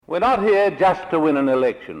We're not here just to win an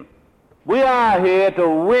election. We are here to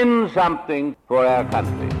win something for our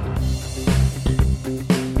country.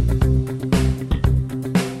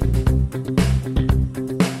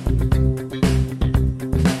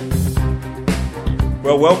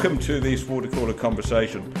 Well, welcome to this Water Cooler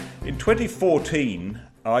Conversation. In 2014,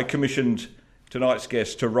 I commissioned tonight's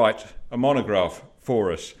guest to write a monograph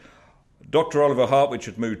for us. Dr. Oliver Hartwich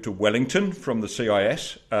had moved to Wellington from the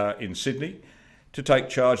CIS in Sydney to take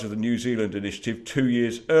charge of the New Zealand initiative 2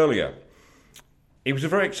 years earlier. It was a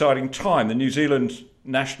very exciting time. The New Zealand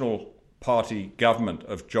National Party government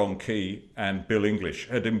of John Key and Bill English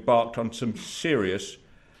had embarked on some serious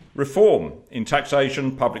reform in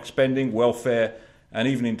taxation, public spending, welfare, and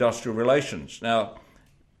even industrial relations. Now,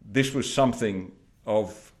 this was something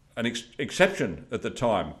of an exception at the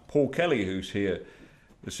time. Paul Kelly, who's here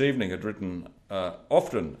this evening, had written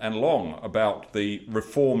often and long about the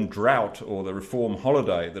reform drought or the reform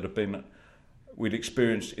holiday that we'd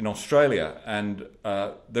experienced in Australia, and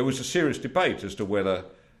there was a serious debate as to whether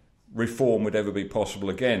reform would ever be possible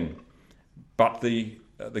again. But the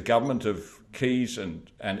government of Keyes and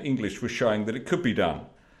English was showing that it could be done.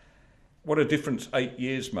 What a difference 8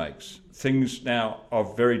 years makes. Things now are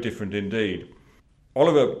very different indeed.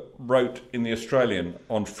 Oliver wrote in The Australian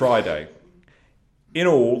on Friday, "In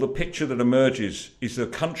all, the picture that emerges is the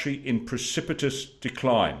country in precipitous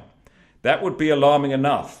decline. That would be alarming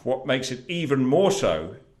enough. What makes it even more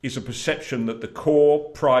so is a perception that the core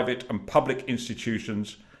private and public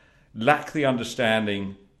institutions lack the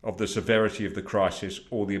understanding of the severity of the crisis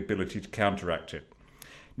or the ability to counteract it.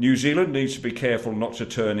 New Zealand needs to be careful not to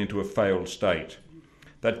turn into a failed state.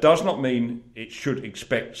 That does not mean it should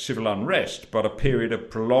expect civil unrest, but a period of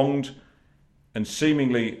prolonged and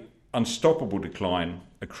seemingly unstoppable decline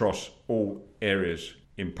across all areas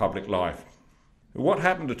in public life." What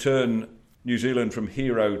happened to turn New Zealand from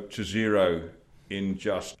hero to zero in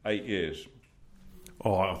just 8 years?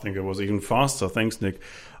 Oh, I think it was even faster. Thanks, Nick.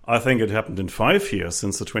 I think it happened in 5 years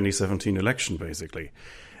since the 2017 election, basically.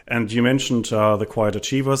 And you mentioned the Quiet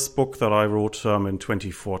Achievers book that I wrote in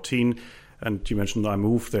 2014, and you mentioned I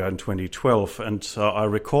moved there in 2012. And I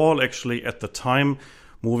recall actually at the time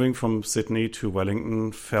moving from Sydney to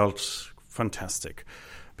Wellington felt fantastic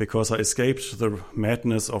because I escaped the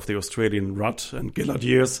madness of the Australian rut and Gillard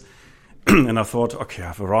years. And I thought, okay,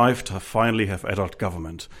 I've arrived. I finally have adult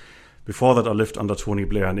government. Before that, I lived under Tony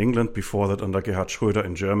Blair in England. Before that, under Gerhard Schröder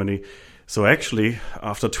in Germany. So actually,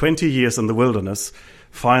 after 20 years in the wilderness,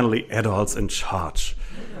 finally adults in charge.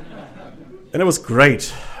 And it was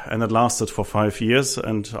great. And it lasted for 5 years.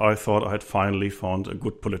 And I thought I had finally found a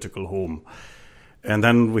good political home. And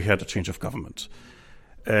then we had a change of government.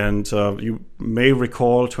 And you may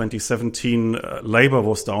recall 2017, Labour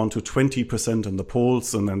was down to 20% in the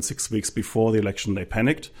polls. And then 6 weeks before the election, they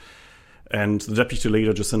panicked. And the deputy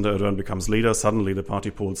leader, Jacinda Ardern, becomes leader. Suddenly the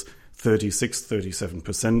party polls 36,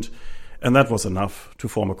 37%. And that was enough to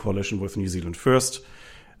form a coalition with New Zealand First.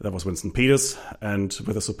 That was Winston Peters. And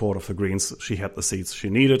with the support of the Greens, she had the seats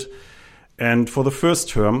she needed. And for the first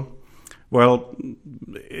term, well,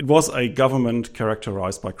 it was a government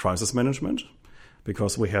characterized by crisis management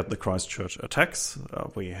because we had the Christchurch attacks,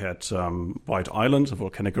 we had White Island, a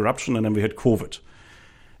volcanic eruption, and then we had COVID.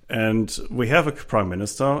 And we have a prime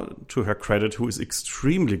minister, to her credit, who is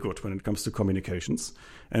extremely good when it comes to communications.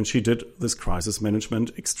 And she did this crisis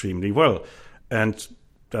management extremely well. And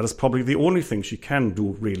that is probably the only thing she can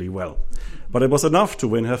do really well. But it was enough to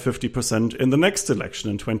win her 50% in the next election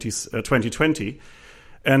in 2020.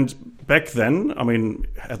 And back then, I mean,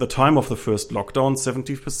 at the time of the first lockdown,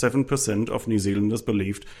 77% of New Zealanders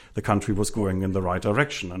believed the country was going in the right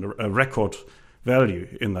direction, and a record value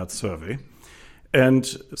in that survey. And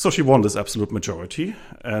so she won this absolute majority,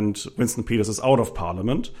 and Winston Peters is out of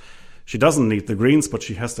parliament. She doesn't need the Greens, but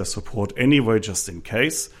she has their support anyway, just in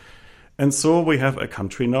case. And so we have a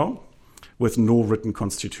country now with no written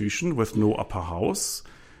constitution, with no upper house,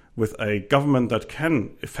 with a government that can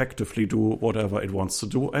effectively do whatever it wants to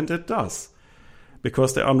do, and it does.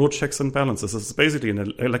 Because there are no checks and balances. It's basically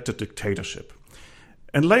an elected dictatorship.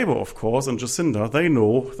 And Labour, of course, and Jacinda, they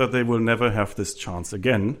know that they will never have this chance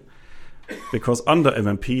again. Because under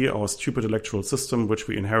MMP, our stupid electoral system, which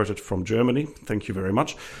we inherited from Germany, thank you very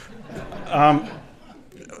much,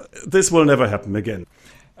 this will never happen again.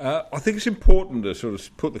 I think it's important to sort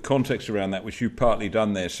of put the context around that, which you've partly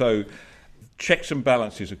done there. So checks and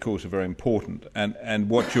balances, of course, are very important. And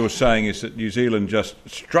what you're saying is that New Zealand just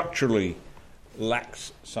structurally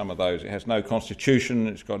lacks some of those. It has no constitution,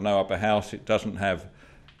 it's got no upper house, it doesn't have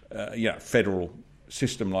federal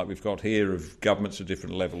system like we've got here of governments at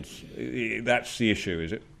different levels. That's the issue,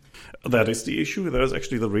 is it? That is the issue. That is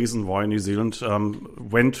actually the reason why New Zealand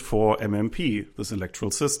went for MMP, this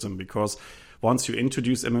electoral system, because once you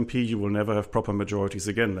introduce MMP, you will never have proper majorities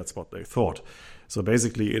again. That's what they thought. So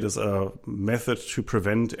basically, it is a method to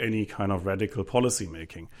prevent any kind of radical policy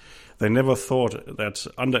making. They never thought that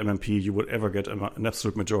under MMP you would ever get an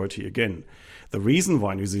absolute majority again. The reason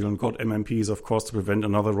why New Zealand got MMP is, of course, to prevent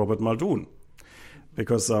another Robert Muldoon.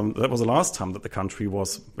 Because that was the last time that the country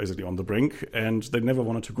was basically on the brink, and they never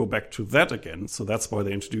wanted to go back to that again. So that's why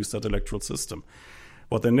they introduced that electoral system.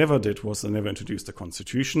 What they never did was they never introduced a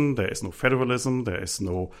constitution. There is no federalism. There is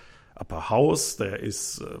no upper house. There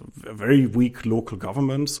is a very weak local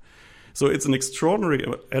government. So it's an extraordinary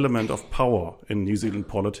element of power in New Zealand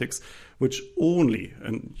politics, which only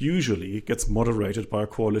and usually gets moderated by a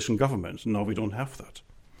coalition government. Now we don't have that.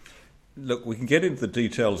 Look, we can get into the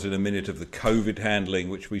details in a minute of the COVID handling,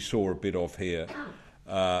 which we saw a bit of here.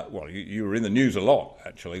 Well, you were in the news a lot,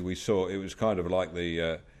 actually. We saw it was kind of like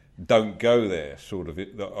the don't go there sort of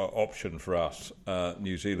the option for us,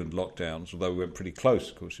 New Zealand lockdowns, although we went pretty close,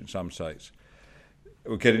 of course, in some states.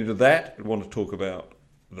 We'll get into that. We want to talk about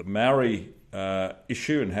the Maori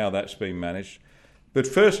issue and how that's being managed. But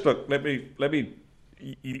first, look, let me.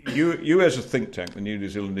 You as a think tank, the New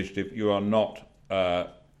Zealand Initiative, you are not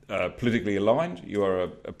politically aligned. You are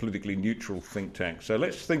a politically neutral think tank. So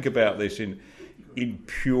let's think about this in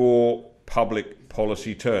pure public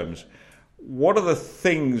policy terms. What are the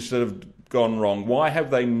things that have gone wrong? Why has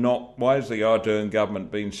the Ardern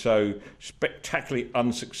government been so spectacularly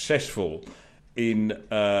unsuccessful in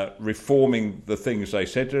reforming the things they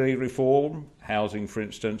said to reform, housing, for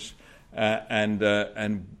instance,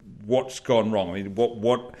 and what's gone wrong? I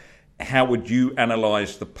mean, how would you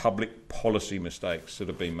analyse the public policy mistakes that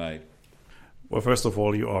have been made? Well, first of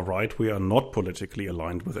all, you are right. We are not politically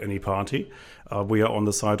aligned with any party. We are on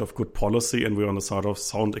the side of good policy and we are on the side of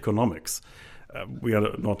sound economics. We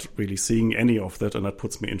are not really seeing any of that, and that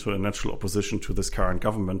puts me into a natural opposition to this current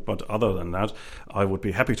government. But other than that, I would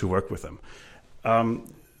be happy to work with them.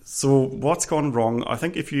 So what's gone wrong? I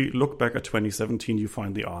think if you look back at 2017, you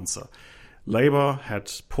find the answer. Labour had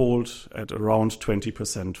polled at around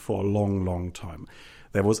 20% for a long, long time.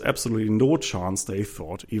 There was absolutely no chance, they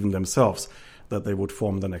thought, even themselves, that they would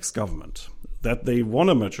form the next government. That they won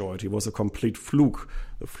a majority was a complete fluke,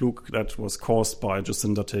 a fluke that was caused by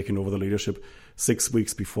Jacinda taking over the leadership 6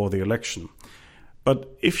 weeks before the election.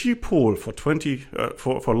 But if you poll for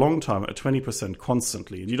a long time at 20%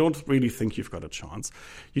 constantly, and you don't really think you've got a chance,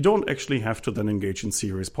 you don't actually have to then engage in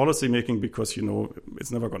serious policy making because you know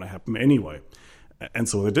it's never going to happen anyway. And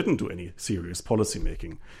so they didn't do any serious policy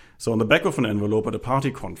making. So on the back of an envelope at a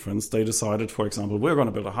party conference, they decided, for example, we're going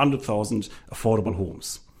to build 100,000 affordable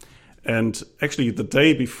homes. And actually the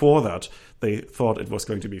day before that, they thought it was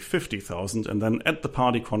going to be 50,000. And then at the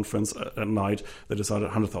party conference at night, they decided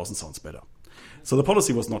 100,000 sounds better. So the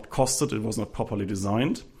policy was not costed, it was not properly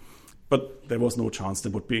designed, but there was no chance they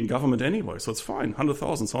would be in government anyway. So it's fine,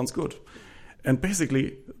 100,000 sounds good. And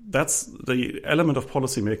basically, that's the element of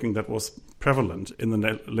policy making that was prevalent in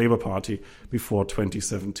the Labour Party before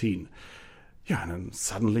 2017. Yeah, and then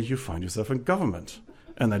suddenly you find yourself in government.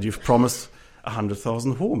 And then you've promised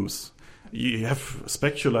 100,000 homes. You have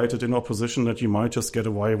speculated in opposition that you might just get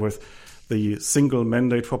away with the single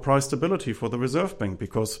mandate for price stability for the Reserve Bank,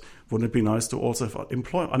 because wouldn't it be nice to also have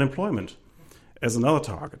unemployment as another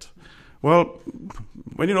target? Well,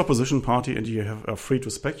 when you're an opposition party and you are free to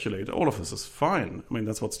speculate, all of this is fine. I mean,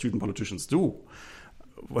 that's what student politicians do.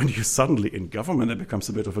 When you're suddenly in government, it becomes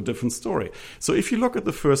a bit of a different story. So if you look at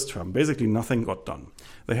the first term, basically nothing got done.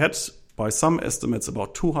 They had, by some estimates,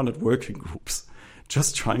 about 200 working groups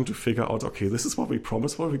just trying to figure out, okay, this is what we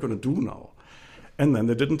promised, what are we going to do now? And then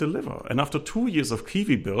they didn't deliver. And after 2 years of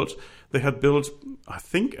Kiwi build, they had built, I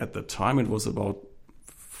think at the time it was about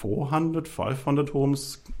 400, 500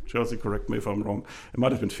 homes. Chelsea, correct me if I'm wrong. It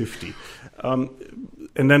might have been 50. And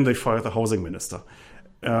then they fired the housing minister.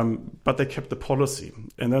 But they kept the policy.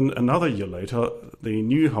 And then another year later, the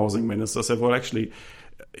new housing minister said, well, actually,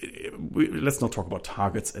 let's not talk about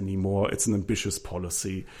targets anymore. It's an ambitious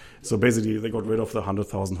policy. So basically, they got rid of the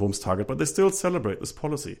 100,000 homes target, but they still celebrate this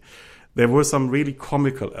policy. There were some really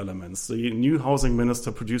comical elements. The new housing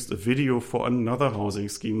minister produced a video for another housing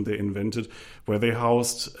scheme they invented where they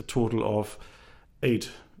housed a total of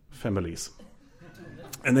 8 families.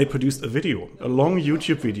 And they produced a video, a long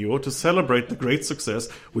YouTube video to celebrate the great success.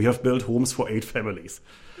 We have built homes for 8 families.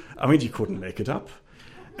 I mean, you couldn't make it up.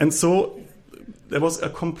 And so there was a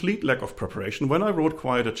complete lack of preparation. When I wrote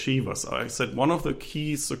Quiet Achievers, I said one of the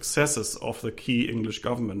key successes of the key English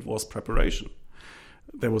government was preparation.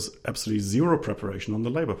 There was absolutely zero preparation on the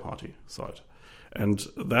Labour Party side. And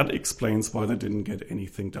that explains why they didn't get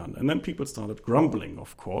anything done. And then people started grumbling,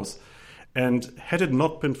 of course. And had it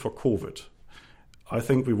not been for COVID, I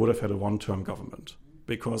think we would have had a one-term government,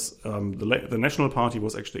 because the National Party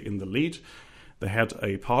was actually in the lead. They had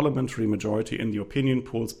a parliamentary majority in the opinion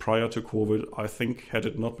polls prior to COVID. I think had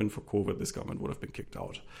it not been for COVID, this government would have been kicked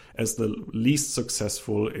out as the least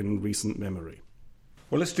successful in recent memory.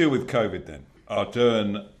 Well, let's deal with COVID then.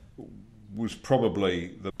 Ardern was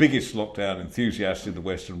probably the biggest lockdown enthusiast in the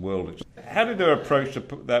Western world. How did her approach to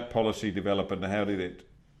that policy develop, and how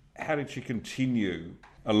did she continue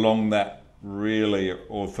along that really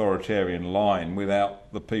authoritarian line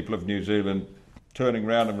without the people of New Zealand turning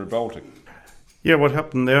around and revolting? Yeah, what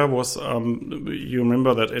happened there was, you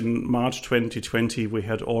remember that in March 2020, we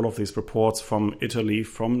had all of these reports from Italy,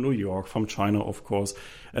 from New York, from China, of course,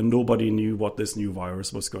 and nobody knew what this new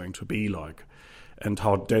virus was going to be like and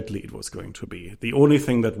how deadly it was going to be. The only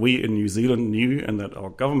thing that we in New Zealand knew and that our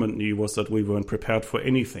government knew was that we weren't prepared for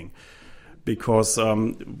anything, because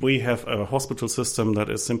we have a hospital system that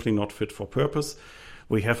is simply not fit for purpose.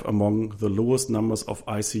 We have among the lowest numbers of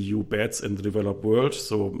ICU beds in the developed world.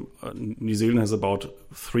 So New Zealand has about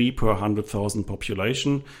 3 per 100,000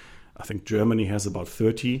 population. I think Germany has about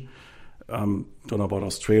 30. Don't know about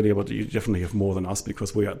Australia, but you definitely have more than us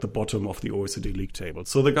because we're at the bottom of the OECD league table.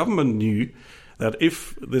 So the government knew that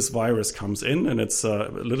if this virus comes in and it's a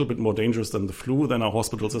little bit more dangerous than the flu, then our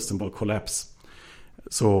hospital system will collapse.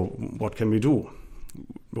 So what can we do?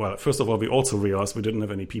 Well, first of all, we also realized we didn't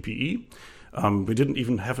have any PPE. We didn't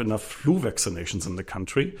even have enough flu vaccinations in the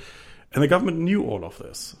country. And the government knew all of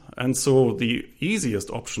this. And so the easiest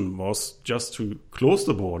option was just to close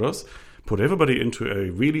the borders, put everybody into a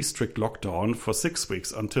really strict lockdown for 6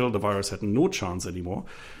 weeks until the virus had no chance anymore.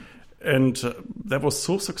 And that was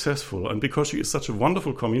so successful. And because she is such a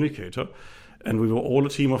wonderful communicator, and we were all a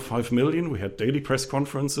team of 5 million, we had daily press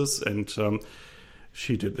conferences, and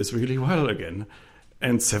she did this really well again.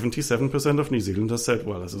 And 77% of New Zealanders said,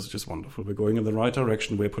 well, this is just wonderful. We're going in the right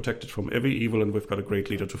direction. We're protected from every evil, and we've got a great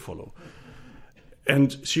leader to follow.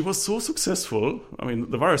 And she was so successful. I mean,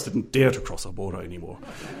 the virus didn't dare to cross our border anymore.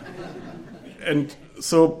 And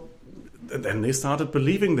so then they started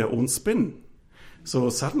believing their own spin. So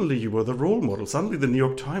suddenly you were the role model. Suddenly the New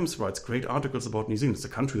York Times writes great articles about New Zealand. It's a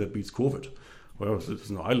country that beats COVID. Well, it's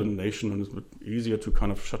an island nation, and it's easier to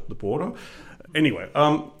kind of shut the border. Anyway,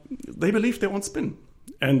 they believed their own spin.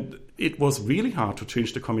 And it was really hard to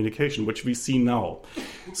change the communication, which we see now.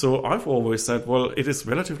 So I've always said, well, it is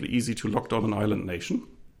relatively easy to lock down an island nation.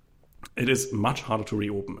 It is much harder to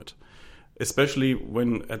reopen it, especially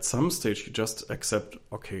when at some stage you just accept,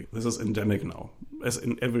 okay, this is endemic now, as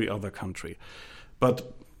in every other country.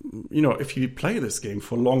 But, you know, if you play this game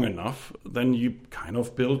for long enough, then you kind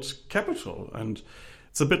of build capital. And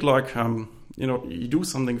it's a bit like, you do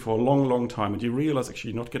something for a long, long time and you realize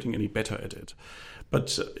actually you're not getting any better at it.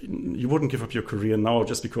 But you wouldn't give up your career now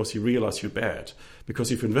just because you realize you're bad, because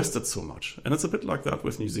you've invested so much. And it's a bit like that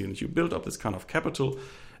with New Zealand. You build up this kind of capital,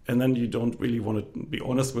 and then you don't really want to be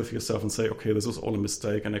honest with yourself and say, okay, this was all a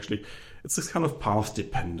mistake. And actually, it's this kind of path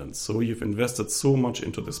dependence. So you've invested so much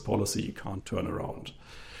into this policy, you can't turn around.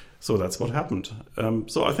 So that's what happened.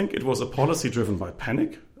 So I think it was a policy driven by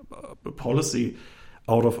panic, a policy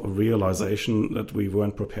out of a realization that we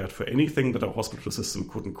weren't prepared for anything, that our hospital system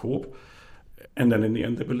couldn't cope. And then in the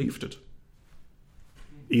end, they believed it.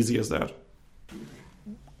 Easy as that.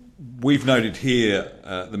 We've noted here,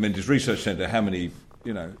 the Mendes Research Centre, how many,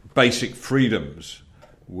 basic freedoms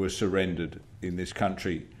were surrendered in this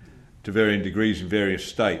country to varying degrees in various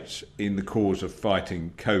states in the cause of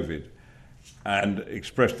fighting COVID, and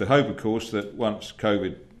expressed the hope, of course, that once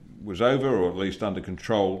COVID was over, or at least under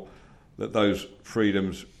control, that those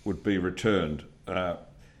freedoms would be returned.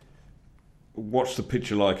 What's the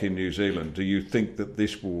picture like in New Zealand? Do you think that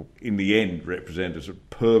this will, in the end, represent as a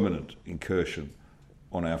permanent incursion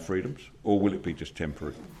on our freedoms, or will it be just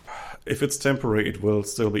temporary? If it's temporary, it will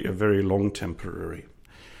still be a very long temporary.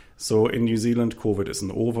 So in New Zealand, COVID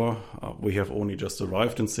isn't over. We have only just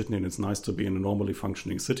arrived in Sydney, and it's nice to be in a normally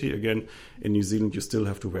functioning city again. In New Zealand, you still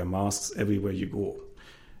have to wear masks everywhere you go.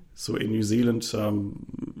 So in New Zealand,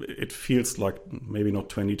 it feels like maybe not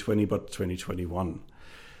 2020, but 2021.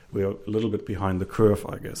 We're a little bit behind the curve,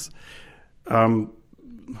 I guess.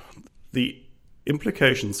 The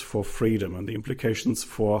implications for freedom and the implications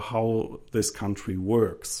for how this country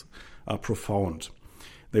works are profound.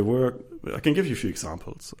 I can give you a few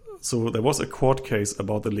examples. So there was a court case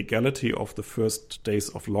about the legality of the first days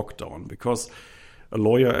of lockdown, because a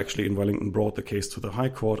lawyer actually in Wellington brought the case to the High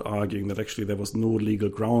Court, arguing that actually there was no legal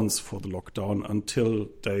grounds for the lockdown until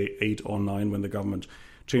day 8 or 9, when the government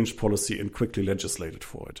changed policy and quickly legislated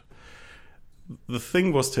for it. The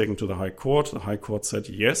thing was taken to the High Court. The High Court said,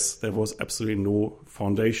 yes, there was absolutely no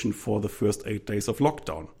foundation for the first 8 days of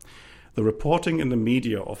lockdown. The reporting in the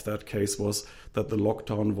media of that case was that the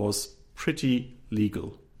lockdown was pretty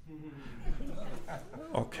legal.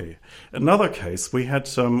 Okay. Another case, we had,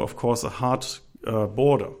 of course, a hard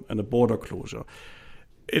border and a border closure.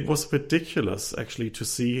 It was ridiculous, actually, to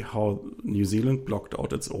see how New Zealand blocked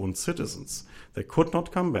out its own citizens. They could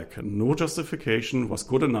not come back, and no justification was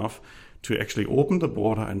good enough to actually open the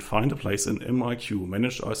border and find a place in MIQ,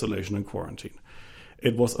 Managed Isolation and Quarantine.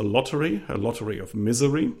 It was a lottery of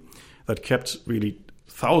misery that kept really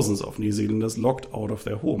thousands of New Zealanders locked out of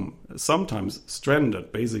their home, sometimes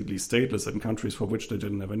stranded, basically stateless in countries for which they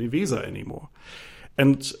didn't have any visa anymore.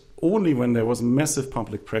 And only when there was massive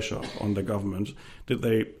public pressure on the government did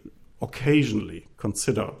they occasionally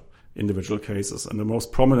consider individual cases. And the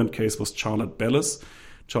most prominent case was Charlotte Bellis.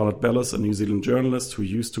 Charlotte Bellis, a New Zealand journalist who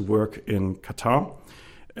used to work in Qatar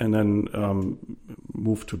and then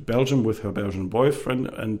moved to Belgium with her Belgian boyfriend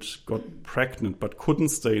and got pregnant but couldn't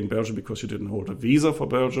stay in Belgium because she didn't hold a visa for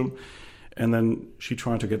Belgium. And then she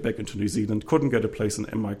tried to get back into New Zealand, couldn't get a place in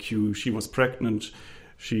MIQ. She was pregnant.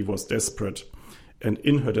 She was desperate. And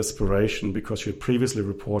in her desperation, because she had previously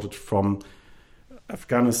reported from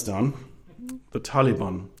Afghanistan, the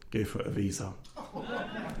Taliban gave her a visa.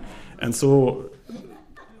 And so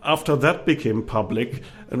after that became public,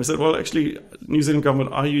 and we said, well, actually, New Zealand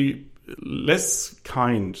government, are you less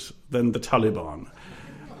kind than the Taliban?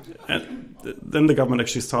 And then the government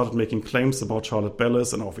actually started making claims about Charlotte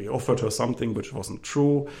Bellis, and we offered her something which wasn't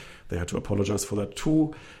true. They had to apologize for that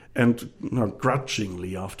too. And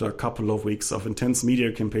grudgingly, after a couple of weeks of intense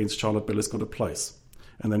media campaigns, Charlotte Bellis got a place.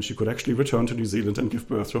 And then she could actually return to New Zealand and give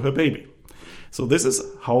birth to her baby. So this is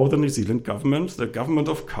how the New Zealand government, the government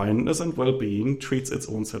of kindness and well-being, treats its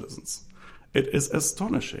own citizens. It is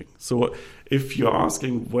astonishing. So if you're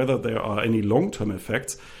asking whether there are any long-term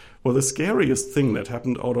effects, well, the scariest thing that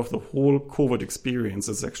happened out of the whole COVID experience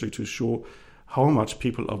is actually to show how much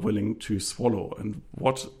people are willing to swallow and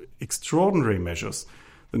what extraordinary measures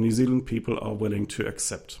the New Zealand people are willing to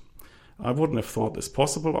accept. I wouldn't have thought this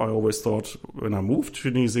possible. I always thought when I moved to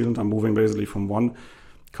New Zealand, I'm moving basically from one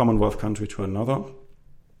Commonwealth country to another.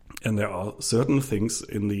 And there are certain things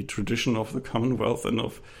in the tradition of the Commonwealth and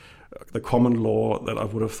of the common law that I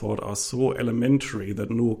would have thought are so elementary that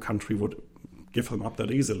no country would give them up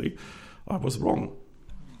that easily. I was wrong.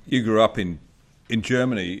 You grew up in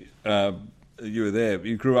Germany. You were there.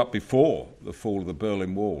 You grew up before the fall of the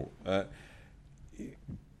Berlin Wall.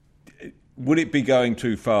 Would it be going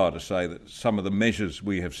too far to say that some of the measures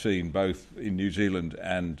we have seen both in New Zealand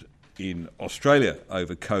and in Australia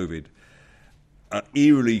over COVID are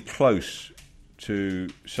eerily close to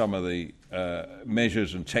some of the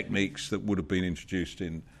measures and techniques that would have been introduced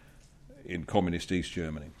in communist East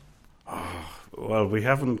Germany? Well, we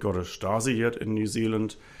haven't got a Stasi yet in New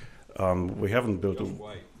Zealand. We haven't built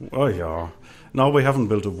we haven't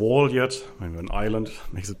built a wall yet. Maybe an island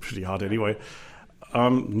makes it pretty hard anyway.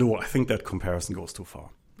 No, I think that comparison goes too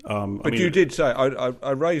far. But you did say,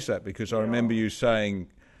 I raised that because I remember you saying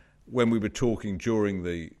when we were talking during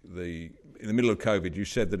in the middle of COVID, you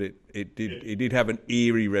said that it did have an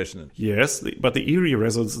eerie resonance. Yes, but the eerie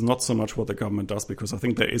resonance is not so much what the government does, because I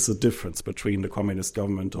think there is a difference between the communist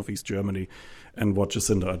government of East Germany and what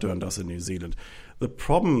Jacinda Ardern does in New Zealand. The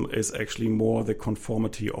problem is actually more the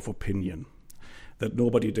conformity of opinion, that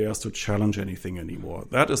nobody dares to challenge anything anymore.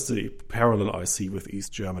 That is the parallel I see with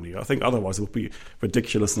East Germany. I think otherwise it would be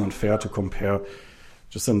ridiculous and unfair to compare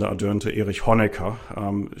Jacinda Ardern to Erich Honecker.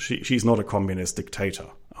 She's not a communist dictator.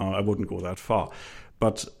 I wouldn't go that far.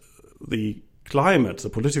 But the climate, the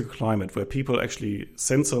political climate, where people actually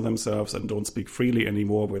censor themselves and don't speak freely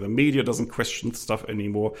anymore, where the media doesn't question stuff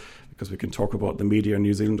anymore, because we can talk about the media in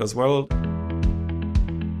New Zealand as well.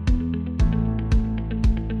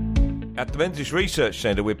 At the Menzies Research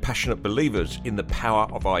Centre, we're passionate believers in the power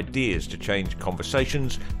of ideas to change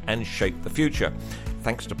conversations and shape the future.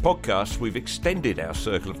 Thanks to podcasts, we've extended our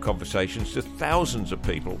circle of conversations to thousands of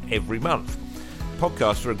people every month.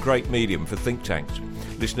 Podcasts are a great medium for think tanks.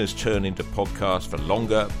 Listeners turn into podcasts for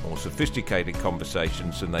longer, more sophisticated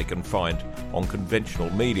conversations than they can find on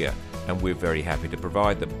conventional media, and we're very happy to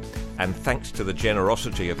provide them. And thanks to the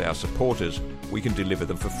generosity of our supporters, we can deliver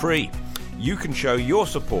them for free. You can show your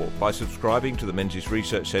support by subscribing to the Menzies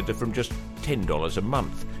Research Centre from just $10 a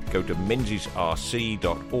month. Go to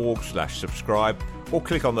menziesrc.org/subscribe or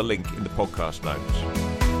click on the link in the podcast notes.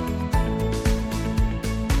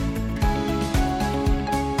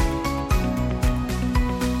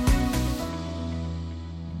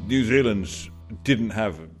 New Zealand's didn't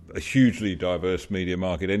have a hugely diverse media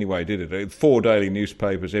market anyway, did it? 4 daily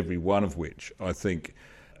newspapers, every one of which I think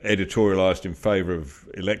editorialised in favour of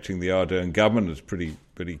electing the Ardern government, is pretty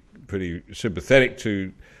sympathetic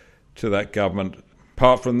to that government.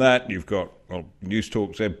 Apart from that, you've got News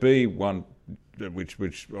Talk ZB, one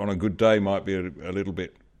which on a good day might be a little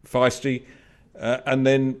bit feisty, and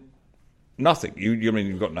then nothing.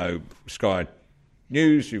 You've got no Sky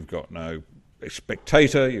News, you've got no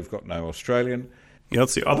Spectator, you've got no Australian. Yeah,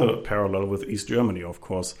 that's the other parallel with East Germany, of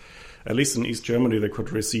course. At least in East Germany, they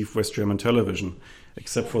could receive West German television,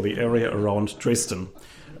 except for the area around Dresden.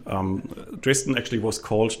 Dresden actually was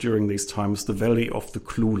called during these times the Valley of the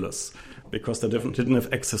Clueless, because they didn't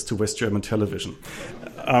have access to West German television.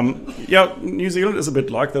 New Zealand is a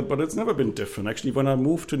bit like that, but it's never been different. Actually, when I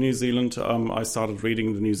moved to New Zealand, I started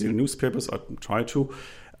reading the New Zealand newspapers. I try to.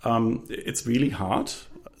 It's really hard.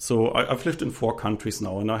 So I've lived in 4 countries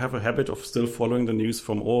now, and I have a habit of still following the news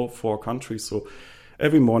from all 4 countries. So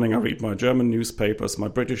every morning I read my German newspapers, my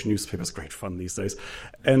British newspapers, great fun these days,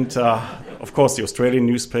 and of course the Australian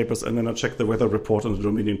newspapers, and then I check the weather report on the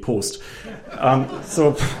Dominion Post.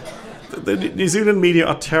 So the New Zealand media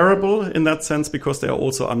are terrible in that sense because they are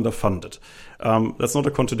also underfunded. That's not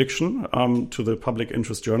a contradiction to the Public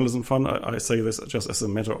Interest Journalism Fund. I say this just as a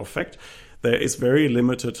matter of fact. There is very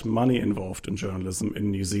limited money involved in journalism in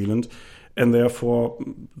New Zealand, and therefore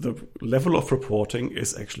the level of reporting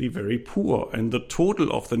is actually very poor. And the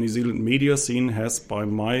total of the New Zealand media scene has, by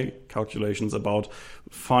my calculations, about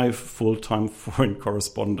 5 full-time foreign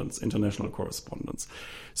correspondents, international correspondents.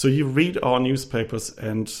 So you read our newspapers,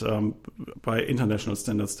 and by international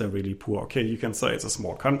standards, they're really poor. Okay, you can say it's a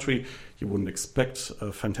small country. You wouldn't expect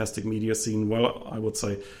a fantastic media scene. Well, I would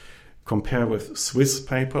say compare with Swiss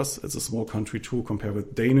papers. It's a small country too. Compare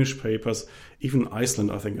with Danish papers. Even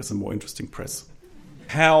Iceland, I think, has a more interesting press.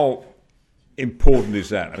 How important is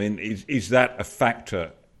that? I mean, is that a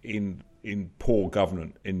factor in poor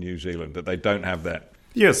government in New Zealand, that they don't have that?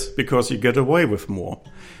 Yes, because you get away with more.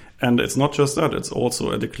 And it's not just that, it's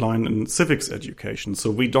also a decline in civics education. So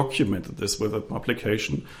we documented this with a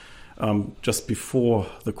publication just before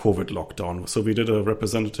the COVID lockdown. So we did a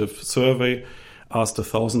representative survey, asked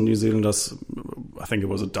 1,000 New Zealanders, I think it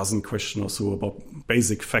was a dozen questions or so, about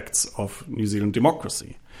basic facts of New Zealand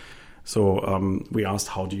democracy. So we asked,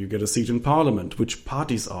 how do you get a seat in parliament? Which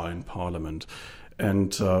parties are in parliament?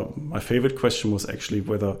 And my favorite question was actually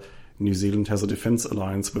whether New Zealand has a defense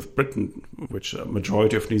alliance with Britain, which a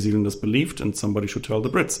majority of New Zealanders believed, and somebody should tell the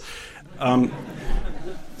Brits.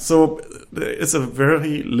 So there is a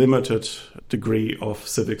very limited degree of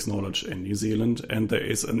civics knowledge in New Zealand, and there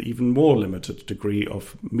is an even more limited degree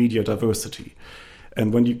of media diversity.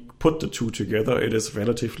 And when you put the two together, it is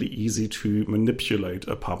relatively easy to manipulate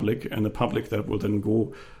a public, and a public that will then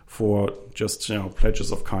go for just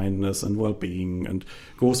pledges of kindness and well-being, and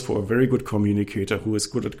goes for a very good communicator who is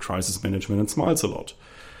good at crisis management and smiles a lot.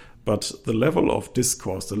 But the level of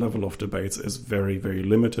discourse, the level of debates is very, very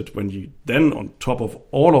limited. When you then, on top of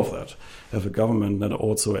all of that, have a government that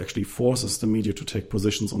also actually forces the media to take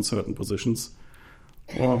positions on certain positions,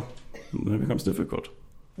 well, then it becomes difficult.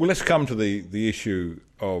 Well, let's come to the issue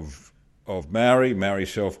of Maori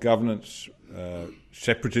self-governance,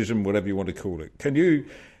 separatism, whatever you want to call it. Can you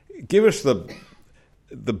give us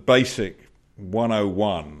the basic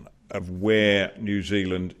 101 of where New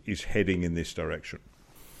Zealand is heading in this direction?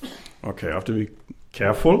 Okay, I have to be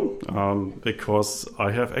careful because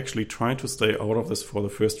I have actually tried to stay out of this for the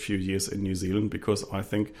first few years in New Zealand, because I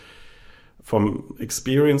think from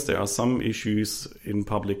experience there are some issues in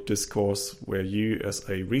public discourse where you, as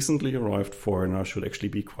a recently arrived foreigner, should actually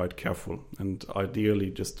be quite careful and ideally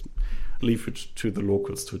just leave it to the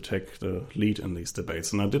locals to take the lead in these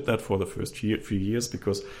debates. And I did that for the first few years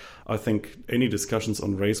because I think any discussions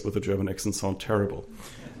on race with a German accent sound terrible.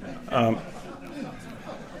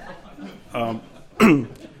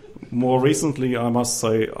 More recently, I must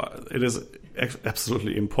say, it is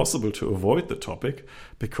absolutely impossible to avoid the topic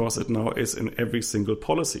because it now is in every single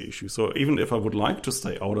policy issue. So even if I would like to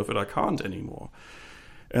stay out of it, I can't anymore.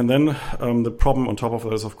 And then the problem on top of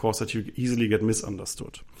that is, of course, that you easily get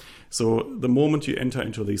misunderstood. So the moment you enter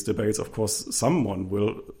into these debates, of course, someone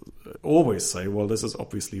will always say, well, this is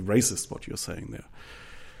obviously racist, what you're saying there.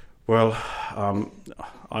 Well,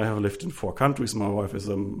 I have lived in 4 countries. My wife is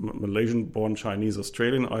a Malaysian-born Chinese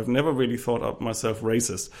Australian. I've never really thought of myself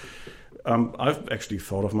racist. I've actually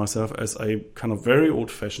thought of myself as a kind of very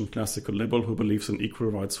old-fashioned classical liberal who believes in equal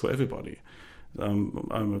rights for everybody.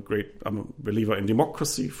 I'm a believer in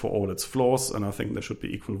democracy for all its flaws, and I think there should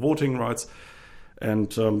be equal voting rights. And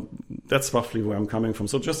that's roughly where I'm coming from.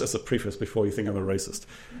 So just as a preface before you think I'm a racist.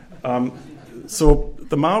 So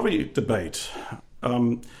the Maori debate,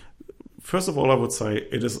 first of all, I would say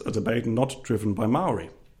it is a debate not driven by Maori,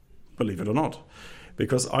 believe it or not.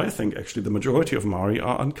 Because I think actually the majority of Maori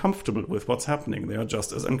are uncomfortable with what's happening. They are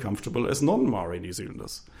just as uncomfortable as non-Maori New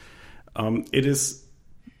Zealanders. It is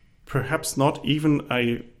perhaps not even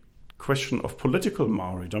a question of political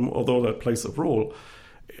Maoridom, although that plays a role.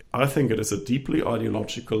 I think it is a deeply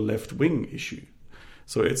ideological left-wing issue.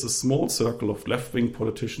 So it's a small circle of left-wing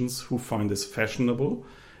politicians who find this fashionable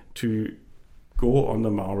to go on the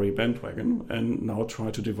Maori bandwagon and now try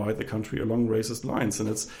to divide the country along racist lines. And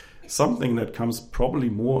it's something that comes probably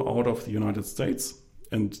more out of the United States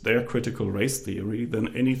and their critical race theory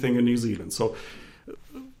than anything in New Zealand. So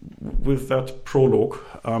with that prologue,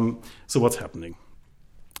 so what's happening?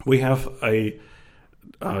 We have a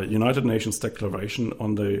United Nations Declaration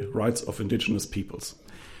on the Rights of Indigenous Peoples.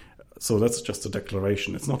 So that's just a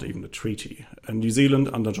declaration. It's not even a treaty. And New Zealand,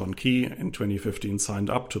 under John Key in 2015, signed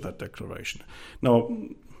up to that declaration. Now,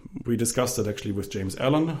 we discussed it actually with James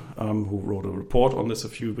Allen, who wrote a report on this a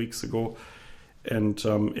few weeks ago. And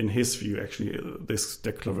in his view, actually, this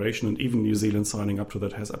declaration and even New Zealand signing up to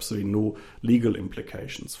that has absolutely no legal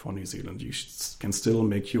implications for New Zealand. You can still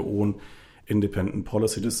make your own independent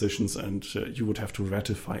policy decisions, and you would have to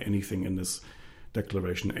ratify anything in this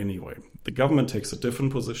declaration anyway. The government takes a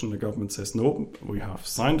different position. The government says, no, we have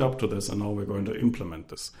signed up to this and now we're going to implement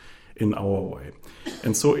this in our way.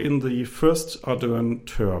 And so in the first Ardern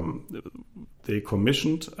term, they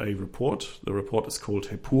commissioned a report. The report is called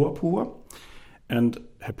He Puapua. And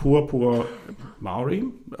He Puapua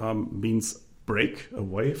Maori means break, a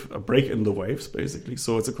wave, a break in the waves, basically.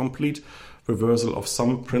 So it's a complete reversal of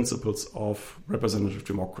some principles of representative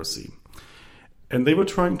democracy. And they were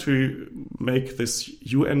trying to make this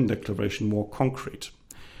UN declaration more concrete.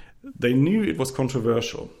 They knew it was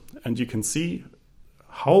controversial, and you can see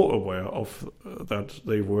how aware of that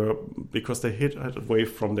they were because they had away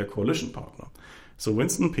from their coalition partner. So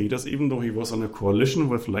Winston Peters, even though he was on a coalition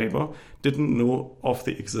with Labour, didn't know of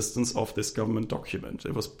the existence of this government document.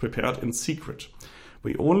 It was prepared in secret.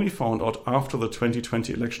 We only found out after the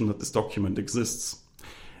 2020 election that this document exists.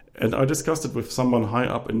 And I discussed it with someone high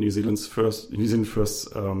up in New Zealand's first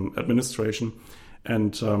administration,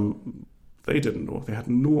 and they didn't know. They had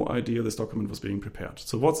no idea this document was being prepared.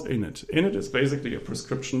 So what's in it? In it is basically a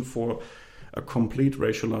prescription for a complete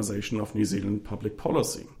racialization of New Zealand public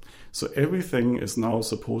policy. So everything is now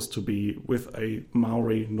supposed to be with a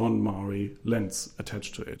Maori, non-Maori lens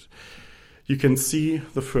attached to it. You can see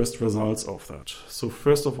the first results of that. So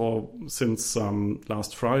first of all, since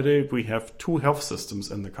last Friday, we have two health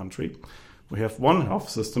systems in the country. We have one health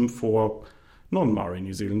system for non-Maori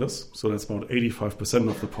New Zealanders, so that's about 85%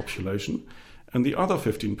 of the population, and the other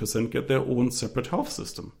 15% get their own separate health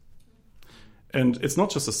system. And it's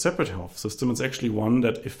not just a separate health system, it's actually one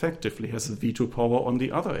that effectively has a veto power on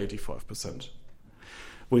the other 85%.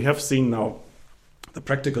 We have seen now the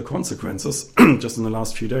practical consequences just in the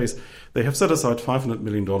last few days. They have set aside $500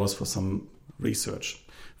 million for some research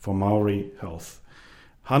for Maori health.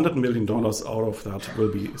 $100 million out of that will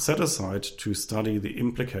be set aside to study the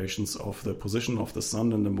implications of the position of the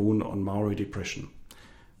sun and the moon on Maori depression.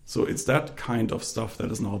 So it's that kind of stuff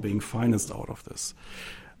that is now being financed out of this.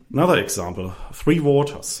 Another example, 3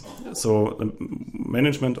 waters. So the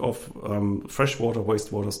management of freshwater,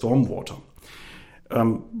 wastewater, stormwater.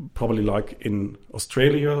 Probably like in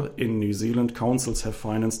Australia, in New Zealand, councils have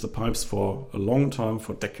financed the pipes for a long time,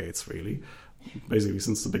 for decades really, basically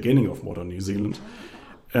since the beginning of modern New Zealand.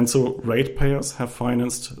 And so ratepayers have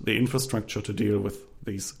financed the infrastructure to deal with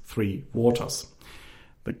these 3 waters.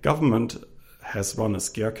 The government has run a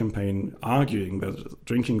scare campaign arguing that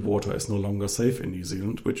drinking water is no longer safe in New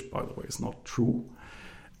Zealand, which, by the way, is not true.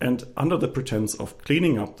 And under the pretense of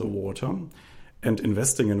cleaning up the water and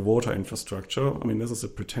investing in water infrastructure, I mean, this is a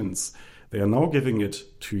pretense. They are now giving it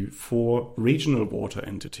to 4 regional water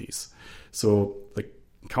entities. So the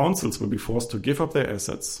councils will be forced to give up their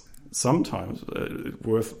assets, sometimes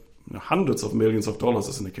worth hundreds of millions of dollars,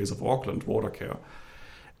 as in the case of Auckland Watercare,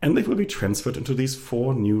 and they will be transferred into these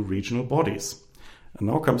 4 new regional bodies. And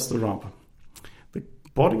now comes the rub. The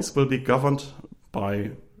bodies will be governed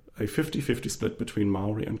by a 50-50 split between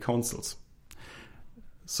Maori and councils.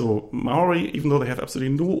 So Maori, even though they have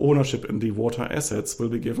absolutely no ownership in the water assets, will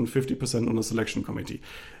be given 50% on the selection committee.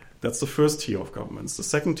 That's the first tier of governments. The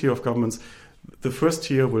second tier of governments, the first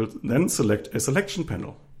tier will then select a selection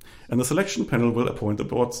panel. And the selection panel will appoint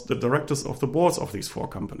the directors of the boards of these 4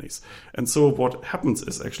 companies. And so what happens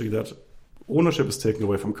is actually that ownership is taken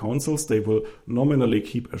away from councils. They will nominally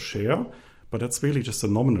keep a share, But that's really just a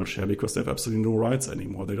nominal share because they have absolutely no rights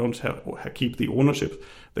anymore. They don't keep the ownership.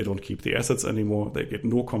 They don't keep the assets anymore. They get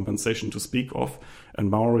no compensation to speak of.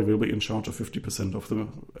 And Mauri will be in charge of 50% of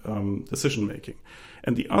the decision making.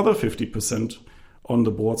 And the other 50% on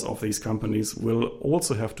the boards of these companies will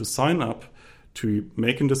also have to sign up to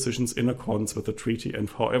making decisions in accordance with the treaty and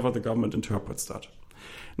however the government interprets that.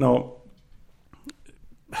 Now,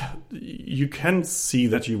 you can see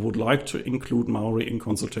that you would like to include Mauri in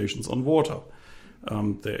consultations on water.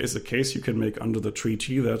 There is a case you can make under the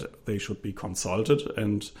treaty that they should be consulted,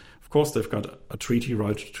 and of course they've got a treaty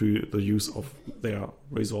right to the use of their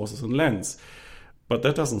resources and lands. But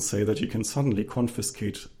that doesn't say that you can suddenly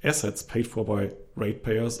confiscate assets paid for by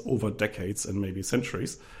ratepayers over decades and maybe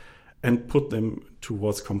centuries and put them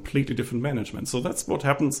towards completely different management. So that's what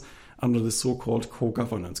happens under the so-called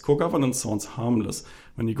co-governance. Co-governance sounds harmless.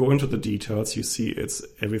 When you go into the details, you see it's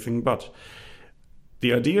everything but.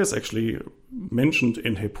 The idea is actually mentioned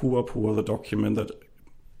in He Puapua, the document, that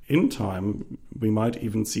in time we might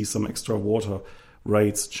even see some extra water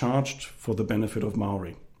rates charged for the benefit of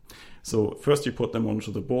Mauri. So first you put them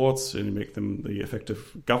onto the boards and you make them the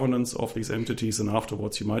effective governance of these entities, and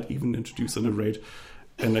afterwards you might even introduce a rate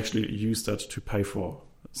and actually use that to pay for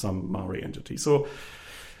some Mauri entity. So,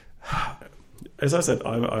 as I said,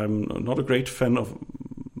 I'm not a great fan of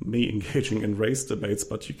me engaging in race debates,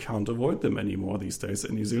 but you can't avoid them anymore these days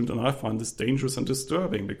in New Zealand. And I find this dangerous and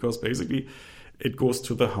disturbing because basically it goes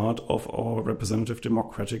to the heart of our representative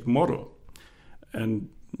democratic model. And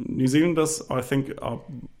New Zealanders, I think, are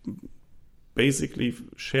basically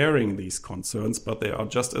sharing these concerns, but they are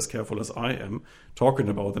just as careful as I am talking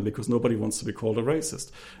about them because nobody wants to be called a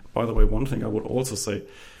racist. By the way, one thing I would also say,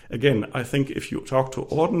 again, I think if you talk to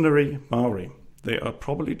ordinary Maori, they are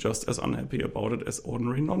probably just as unhappy about it as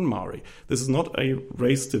ordinary non-Maori. This is not a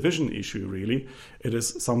race division issue, really. It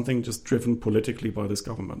is something just driven politically by this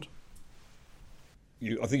government.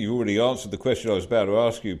 I think you already answered the question I was about to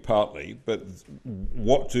ask you partly, but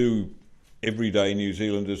what do everyday New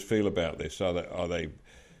Zealanders feel about this? Are they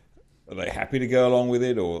happy to go along with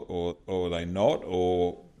it, or are they not?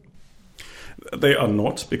 Or they are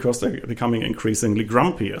not, because they're becoming increasingly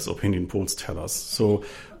grumpy, as opinion polls tell us. So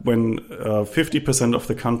when 50% of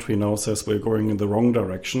the country now says we're going in the wrong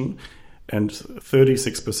direction, and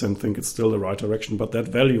 36% think it's still the right direction, but that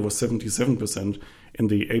value was 77% in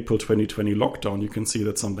the April 2020 lockdown, you can see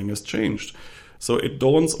that something has changed. So it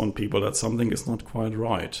dawns on people that something is not quite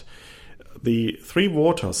right. The Three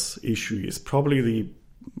Waters issue is probably the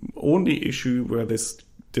only issue where this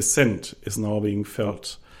dissent is now being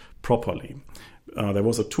felt properly. There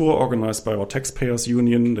was a tour organized by our taxpayers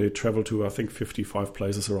union. They traveled to, I think, 55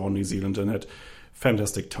 places around New Zealand and had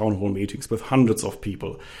fantastic town hall meetings with hundreds of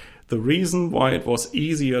people. The reason why it was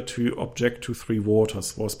easier to object to Three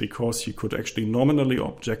Waters was because you could actually nominally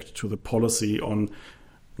object to the policy on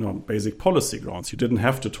basic policy grounds. You didn't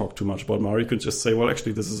have to talk too much about Mauri. You could just say, well,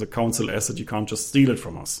 actually, this is a council asset. You can't just steal it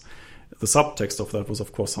from us. The subtext of that was,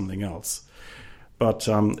 of course, something else. But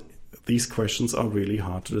these questions are really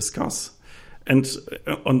hard to discuss. And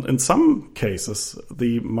in some cases,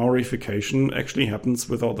 the Maurification actually happens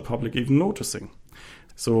without the public even noticing.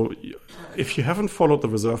 So if you haven't followed the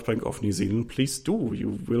Reserve Bank of New Zealand, please do.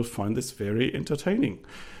 You will find this very entertaining.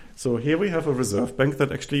 So here we have a Reserve Bank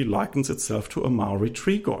that actually likens itself to a Maori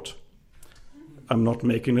tree god. I'm not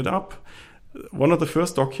making it up. One of the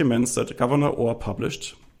first documents that Governor Orr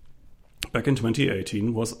published back in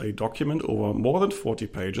 2018 was a document over more than 40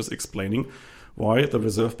 pages explaining why the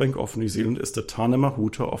Reserve Bank of New Zealand is the Tāna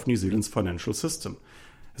Mahuta of New Zealand's financial system.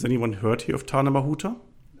 Has anyone heard here of Tāna Mahuta?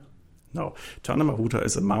 No. Tāna Mahuta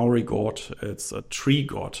is a Maori god. It's a tree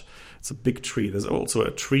god. It's a big tree. There's also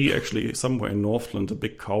a tree actually somewhere in Northland, a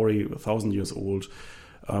big kauri, 1,000 years old.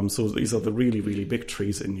 So these are the really, really big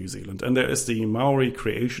trees in New Zealand. And there is the Maori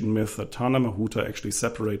creation myth that Tāna Mahuta actually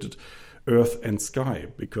separated earth and sky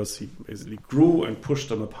because he basically grew and pushed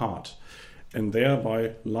them apart. And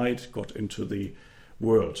thereby light got into the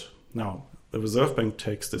world. Now, the Reserve Bank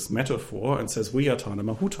takes this metaphor and says, we are Tāna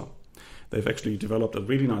Mahuta. They've actually developed a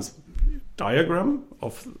really nice diagram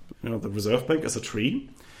of the Reserve Bank as a tree.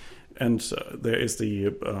 And there is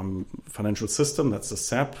the financial system, that's the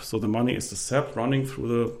sap. So the money is the sap running through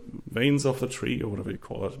the veins of the tree, or whatever you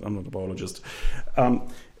call it. I'm not a biologist.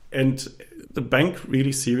 And the bank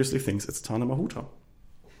really seriously thinks it's Tāna Mahuta.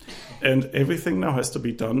 And everything now has to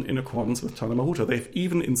be done in accordance with Tāna Mahuta. They've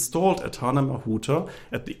even installed a Tāna Mahuta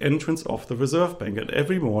at the entrance of the Reserve Bank. And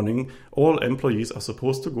every morning, all employees are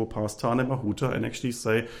supposed to go past Tāna Mahuta and actually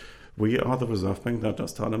say, we are the Reserve Bank that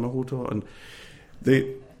does Tāna Mahuta. And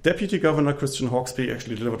the Deputy Governor Christian Hawkesby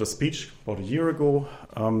actually delivered a speech about a year ago.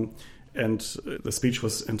 And the speech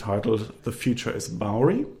was entitled "The Future is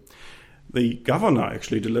Bowery." The governor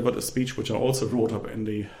actually delivered a speech, which I also wrote up in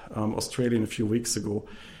the Australian a few weeks ago,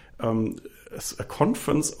 a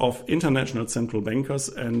conference of international central bankers,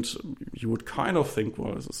 and you would kind of think,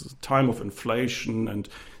 well, this is a time of inflation and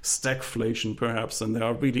stagflation perhaps, and there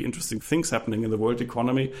are really interesting things happening in the world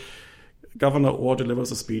economy. Governor Orr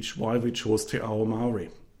delivers a speech why we chose Te Ao Maori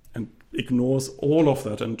and ignores all of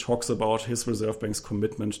that and talks about his Reserve Bank's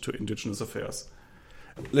commitment to Indigenous affairs.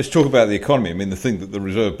 Let's talk about the economy. I mean, the thing that the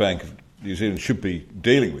Reserve Bank of New Zealand should be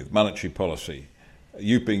dealing with, monetary policy.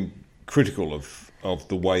 You've been critical of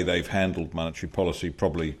the way they've handled monetary policy,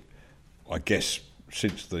 probably, I guess,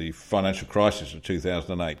 since the financial crisis of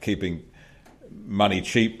 2008, keeping money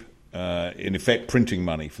cheap, in effect printing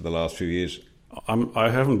money for the last few years. I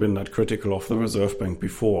haven't been that critical of the Reserve Bank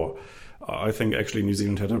before. I think actually New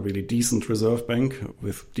Zealand had a really decent Reserve Bank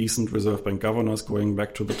with decent Reserve Bank governors going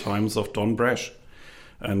back to the times of Don Brash.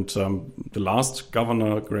 And the last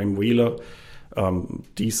governor, Graham Wheeler,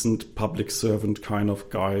 decent public servant kind of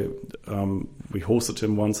guy. We hosted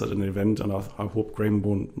him once at an event, and I hope Graham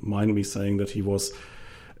won't mind me saying that he was,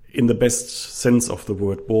 in the best sense of the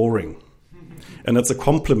word, boring. And that's a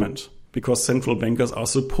compliment, because central bankers are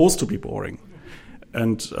supposed to be boring.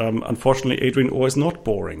 And unfortunately, Adrian Orr is not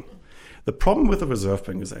boring. The problem with the Reserve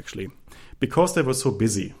Bank is actually, because they were so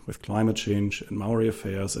busy with climate change and Maori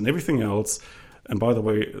affairs and everything else, and by the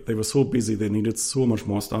way, they were so busy, they needed so much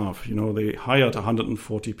more staff. You know, they hired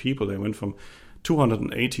 140 people. They went from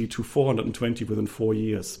 280 to 420 within 4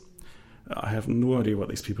 years. I have no idea what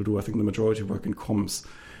these people do. I think the majority work in comms.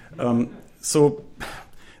 So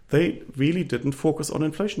they really didn't focus on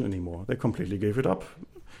inflation anymore. They completely gave it up.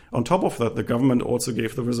 On top of that, the government also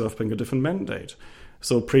gave the Reserve Bank a different mandate.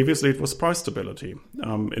 So previously it was price stability.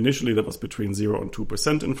 Initially that was between 0 and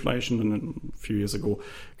 2% inflation, and then a few years ago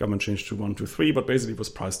government changed to 1 to 3, but basically it was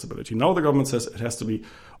price stability. Now the government says it has to be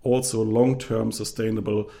also long-term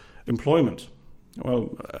sustainable employment.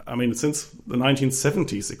 Well, I mean, since the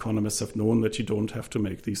 1970s, economists have known that you don't have to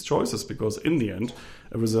make these choices, because in the end,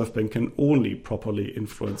 a Reserve Bank can only properly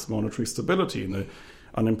influence monetary stability, and the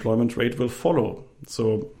unemployment rate will follow.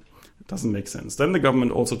 So it doesn't make sense. Then the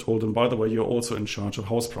government also told them, by the way, you're also in charge of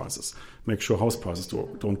house prices. Make sure house prices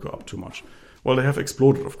don't go up too much. Well, they have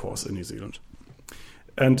exploded, of course, in New Zealand.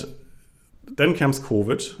 And then comes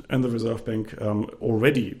COVID, and the Reserve Bank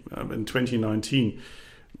already in 2019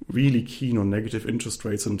 really keen on negative interest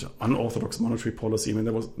rates and unorthodox monetary policy. I mean,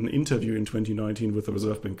 there was an interview in 2019 with the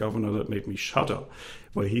Reserve Bank governor that made me shudder,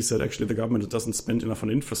 where he said, actually, the government doesn't spend enough on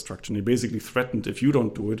infrastructure. And he basically threatened, if you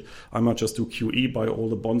don't do it, I might just do QE, buy all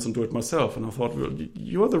the bonds and do it myself. And I thought, well,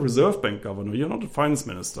 you're the Reserve Bank governor. You're not a finance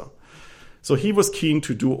minister. So he was keen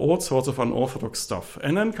to do all sorts of unorthodox stuff.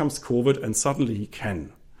 And then comes COVID, and suddenly he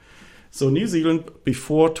can. So New Zealand,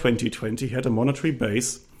 before 2020, had a monetary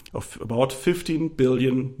base of about 15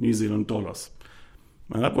 billion New Zealand dollars.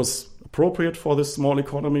 And that was appropriate for this small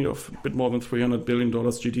economy of a bit more than $300 billion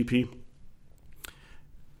GDP.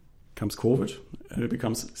 Comes COVID, and it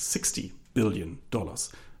becomes $60 billion.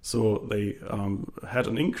 So they had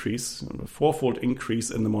an increase, a fourfold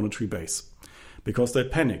increase in the monetary base, because they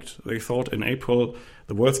panicked. They thought in April,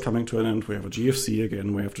 the world's coming to an end, we have a GFC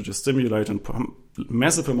again, we have to just stimulate and pump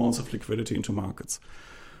massive amounts of liquidity into markets.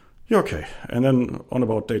 Yeah, okay. And then on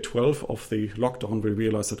about day 12 of the lockdown, we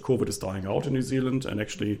realized that COVID is dying out in New Zealand, and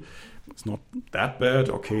actually it's not that bad.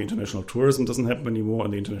 Okay, international tourism doesn't happen anymore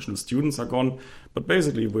and the international students are gone, but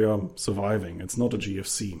basically we are surviving. It's not a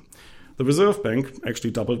GFC. The Reserve Bank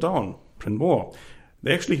actually doubled down, print more.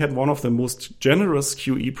 They actually had one of the most generous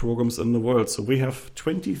QE programs in the world. So we have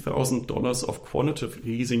 $20,000 of quantitative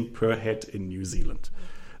easing per head in New Zealand.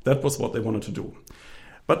 That was what they wanted to do.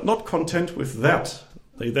 But not content with that,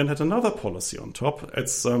 they then had another policy on top.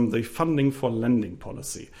 It's the funding for lending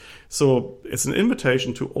policy. So it's an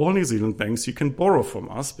invitation to all New Zealand banks, you can borrow from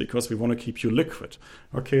us because we want to keep you liquid.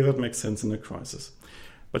 Okay, that makes sense in a crisis.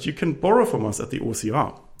 But you can borrow from us at the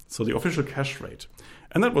OCR, so the official cash rate.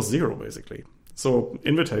 And that was zero, basically. So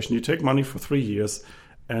invitation, you take money for 3 years,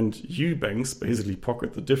 and you banks basically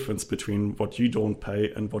pocket the difference between what you don't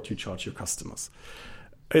pay and what you charge your customers.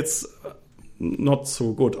 It's not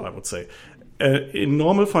so good, I would say. In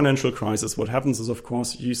normal financial crisis, what happens is, of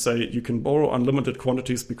course, you say you can borrow unlimited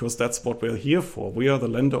quantities because that's what we're here for. We are the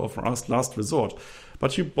lender of last resort.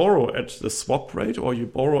 But you borrow at the swap rate or you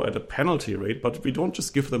borrow at a penalty rate, but we don't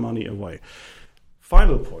just give the money away.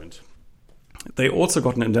 Final point. They also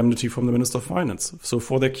got an indemnity from the Minister of Finance. So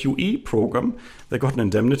for their QE program, they got an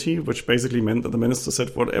indemnity, which basically meant that the minister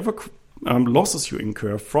said whatever losses you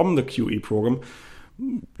incur from the QE program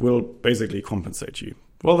will basically compensate you.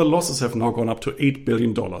 Well, the losses have now gone up to $8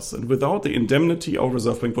 billion. And without the indemnity, our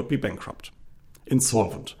Reserve Bank would be bankrupt,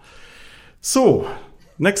 insolvent. So,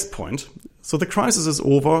 next point. So the crisis is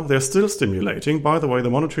over. They're still stimulating. By the way, the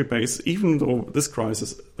monetary base, even though this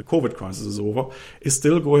crisis, the COVID crisis is over, is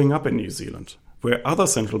still going up in New Zealand, where other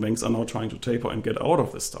central banks are now trying to taper and get out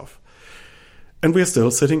of this stuff. And we're still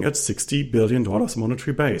sitting at $60 billion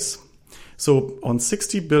monetary base. So on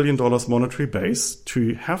 $60 billion monetary base,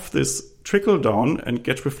 to have this trickle down and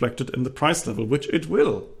get reflected in the price level, which it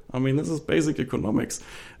will. I mean, this is basic economics.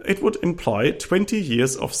 It would imply 20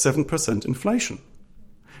 years of 7% inflation.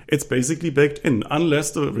 It's basically baked in,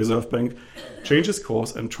 unless the Reserve Bank changes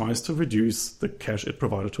course and tries to reduce the cash it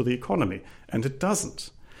provided to the economy. And it doesn't.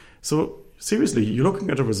 So seriously, you're looking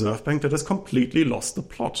at a Reserve Bank that has completely lost the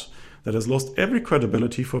plot, that has lost every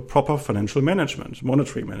credibility for proper financial management,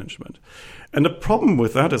 monetary management. And the problem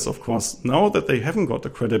with that is, of course, now that they haven't got the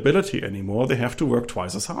credibility anymore, they have to work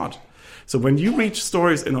twice as hard. So when you read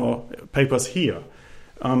stories in our papers here,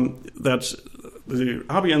 that the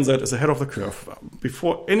RBNZ is ahead of the curve.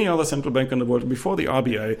 Before any other central bank in the world, before the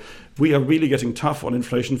RBA, we are really getting tough on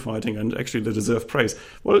inflation fighting and actually they deserve praise.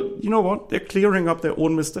 Well, you know what? They're clearing up their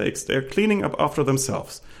own mistakes. They're cleaning up after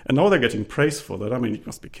themselves. And now they're getting praise for that. I mean, you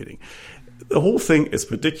must be kidding. The whole thing is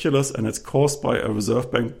ridiculous, and it's caused by a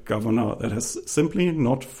Reserve Bank governor that has simply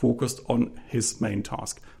not focused on his main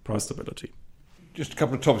task, price stability. Just a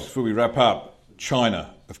couple of topics before we wrap up.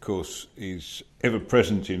 China, of course, is ever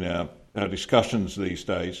present in our discussions these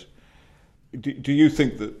days. Do you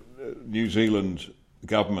think that New Zealand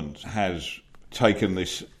government has taken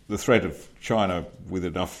the threat of China with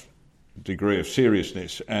enough degree of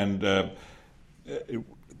seriousness? And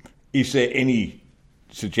is there any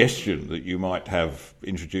suggestion that you might have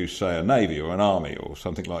introduced, say, a navy or an army or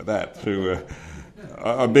something like that to...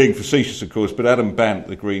 I'm being facetious, of course, but Adam Bandt,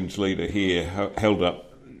 the Greens leader here, held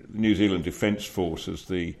up the New Zealand Defence Force as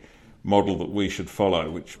the model that we should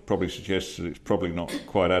follow, which probably suggests that it's probably not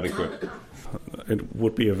quite adequate. It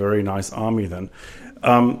would be a very nice army then.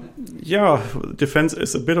 Defence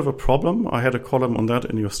is a bit of a problem. I had a column on that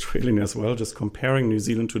in the Australian as well, just comparing New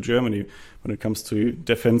Zealand to Germany when it comes to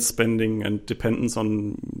defence spending and dependence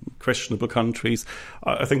on questionable countries.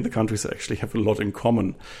 I think the countries actually have a lot in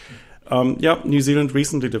common. New Zealand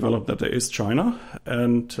recently developed that there is China,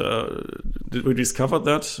 and we discovered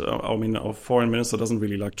that. Our foreign minister doesn't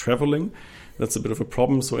really like traveling. That's a bit of a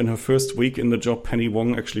problem. So in her first week in the job, Penny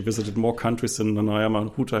Wong actually visited more countries than Nanaia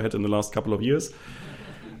Mahuta had in the last couple of years.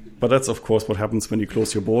 But that's, of course, what happens when you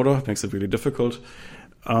close your border. It makes it really difficult.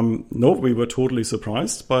 No, we were totally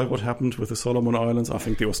surprised by what happened with the Solomon Islands. I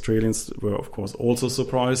think the Australians were, of course, also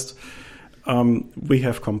surprised. We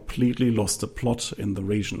have completely lost the plot in the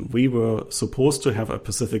region. We were supposed to have a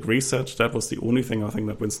Pacific reset. That was the only thing I think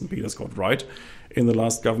that Winston Peters got right in the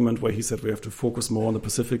last government, where he said we have to focus more on the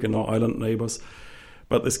Pacific and our island neighbors.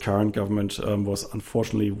 But this current government was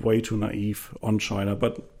unfortunately way too naive on China,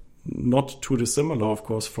 but not too dissimilar, of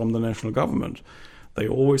course, from the national government. They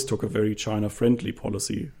always took a very China-friendly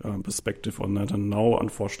policy perspective on that, and now,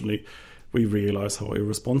 unfortunately, we realize how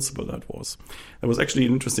irresponsible that was. There was actually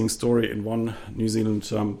an interesting story in one New Zealand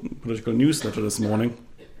political newsletter this morning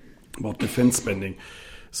about defense spending.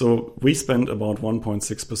 So we spend about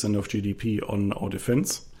 1.6% of GDP on our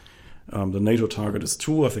defense. The NATO target is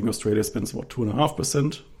 2%. I think Australia spends about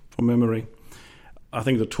 2.5% from memory. I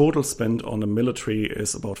think the total spend on the military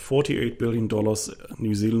is about $48 billion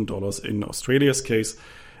New Zealand dollars in Australia's case,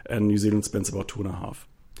 and New Zealand spends about 2.5%.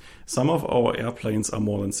 Some of our airplanes are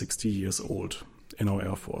more than 60 years old in our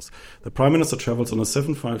Air Force. The Prime Minister travels on a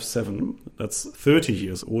 757 that's 30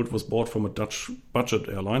 years old, was bought from a Dutch budget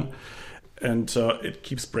airline, and it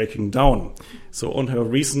keeps breaking down. So on her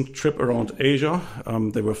recent trip around Asia,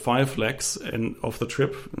 there were 5 legs of the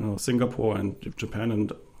trip, Singapore and Japan,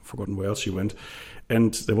 and I've forgotten where else she went.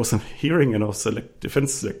 And there was a hearing in our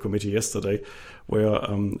Defence Select Committee yesterday where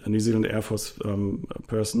a New Zealand Air Force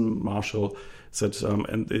person, Marshall, said,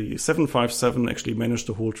 and the 757 actually managed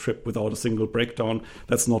the whole trip without a single breakdown.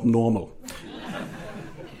 That's not normal.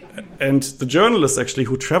 And the journalists actually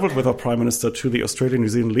who traveled with our Prime Minister to the Australian-New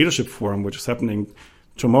Zealand Leadership Forum, which is happening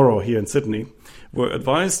tomorrow here in Sydney, were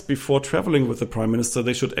advised before traveling with the Prime Minister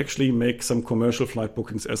they should actually make some commercial flight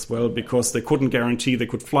bookings as well, because they couldn't guarantee they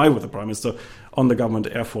could fly with the Prime Minister on the government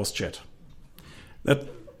Air Force jet.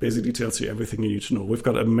 That basically tells you everything you need to know. We've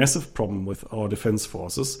got a massive problem with our defense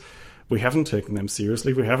forces. We haven't taken them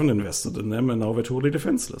seriously, we haven't invested in them, and now we're totally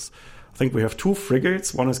defenseless. I think we have 2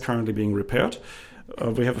 frigates. One is currently being repaired.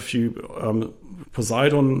 We have a few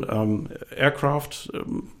Poseidon aircraft,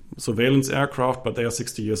 surveillance aircraft, but they are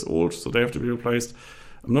 60 years old, so they have to be replaced.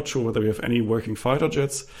 I'm not sure whether we have any working fighter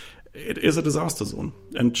jets. It is a disaster zone.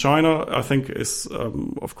 And China, I think, is,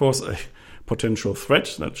 of course, a potential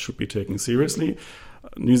threat that should be taken seriously.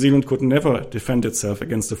 New Zealand could never defend itself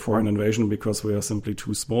against a foreign invasion because we are simply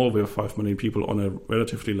too small. We have 5 million people on a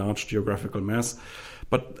relatively large geographical mass.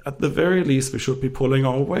 But at the very least, we should be pulling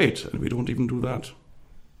our weight, and we don't even do that.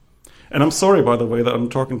 And I'm sorry, by the way, that I'm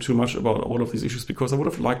talking too much about all of these issues, because I would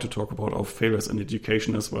have liked to talk about our failures in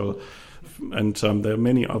education as well. And there are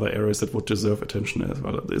many other areas that would deserve attention as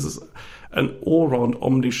well. This is an all-round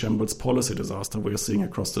omni-shambles policy disaster we're seeing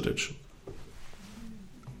across the ditch.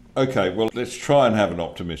 Okay, well, let's try and have an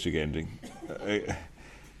optimistic ending.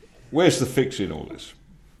 Where's the fix in all this?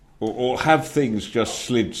 Or have things just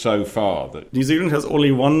slid so far that... New Zealand has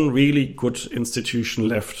only one really good institution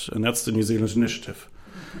left, and that's the New Zealand Initiative.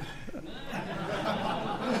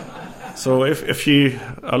 So if you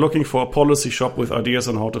are looking for a policy shop with ideas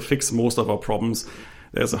on how to fix most of our problems,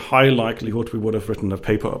 there's a high likelihood we would have written a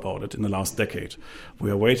paper about it in the last decade.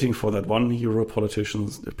 We are waiting for that one hero politician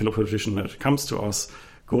that comes to us,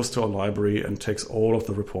 goes to our library and takes all of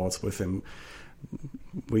the reports with him.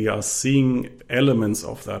 We are seeing elements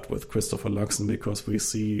of that with Christopher Luxon because we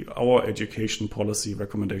see our education policy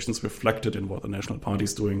recommendations reflected in what the National Party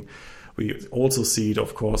is doing. We also see it,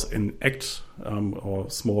 of course, in ACT, our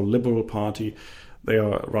small liberal party. They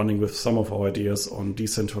are running with some of our ideas on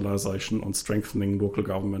decentralization, on strengthening local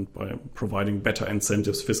government by providing better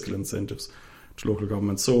incentives, fiscal incentives to local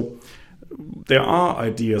government. So there are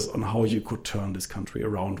ideas on how you could turn this country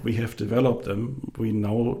around. We have developed them. We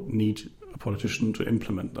now need a politician to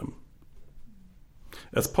implement them.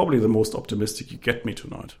 That's probably the most optimistic you get me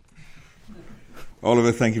tonight.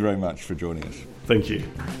 Oliver, thank you very much for joining us. Thank you.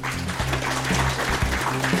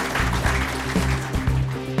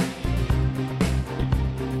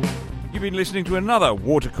 You've been listening to another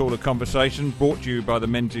Water Cooler Conversation brought to you by the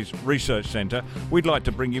Menzies Research Centre. We'd like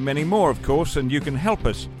to bring you many more, of course, and you can help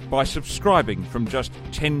us by subscribing from just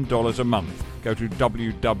 $10 a month. Go to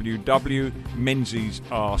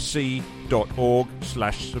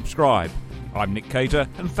www.menziesrc.org/subscribe. I'm Nick Cater,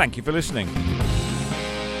 and thank you for listening.